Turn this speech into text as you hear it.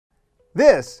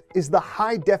This is the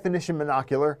high-definition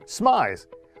monocular SMIZZE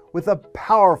with a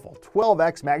powerful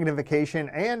 12x magnification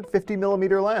and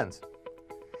 50mm lens.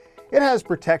 It has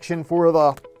protection for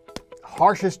the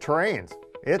harshest terrains.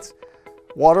 It's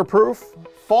waterproof,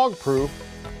 fog-proof,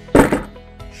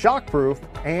 shockproof,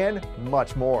 and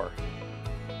much more.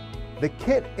 The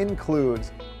kit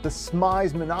includes the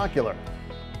SMIZZE monocular,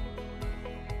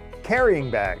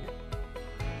 carrying bag,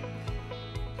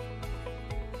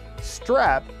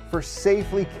 strap for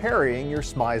safely carrying your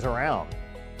SMIZZE around.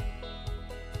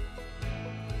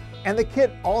 And the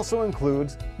kit also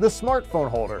includes the smartphone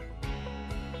holder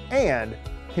and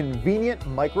convenient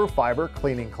microfiber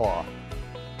cleaning cloth.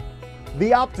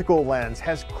 The optical lens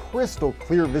has crystal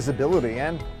clear visibility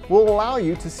and will allow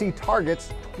you to see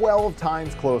targets 12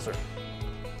 times closer.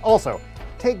 Also,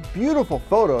 take beautiful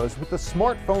photos with the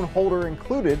smartphone holder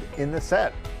included in the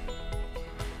set.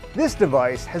 This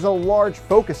device has a large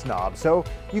focus knob, so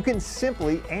you can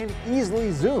simply and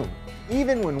easily zoom,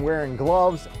 even when wearing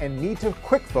gloves and need to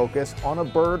quick focus on a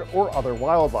bird or other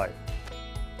wildlife.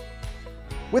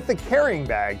 With the carrying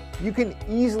bag, you can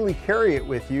easily carry it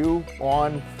with you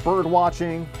on bird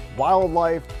watching,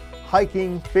 wildlife,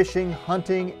 hiking, fishing,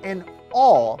 hunting, and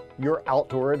all your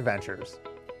outdoor adventures.